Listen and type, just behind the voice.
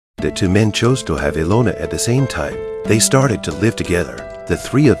The two men chose to have Ilona at the same time. They started to live together. The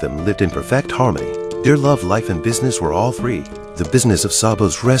three of them lived in perfect harmony. Their love life and business were all three. The business of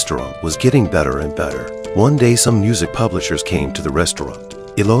Sabo's restaurant was getting better and better. One day some music publishers came to the restaurant.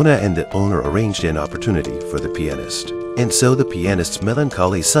 Ilona and the owner arranged an opportunity for the pianist. And so the pianist's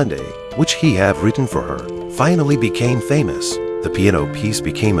Melancholy Sunday, which he had written for her, finally became famous. The piano piece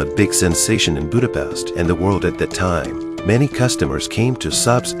became a big sensation in Budapest and the world at that time. Many customers came to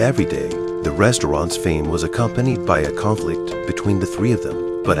Sab's every day. The restaurant's fame was accompanied by a conflict between the three of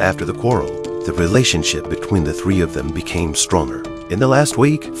them. But after the quarrel, the relationship between the three of them became stronger. In the last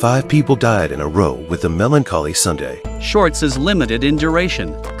week, 5 people died in a row with the Melancholy Sunday. Shorts is limited in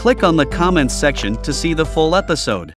duration. Click on the comments section to see the full episode.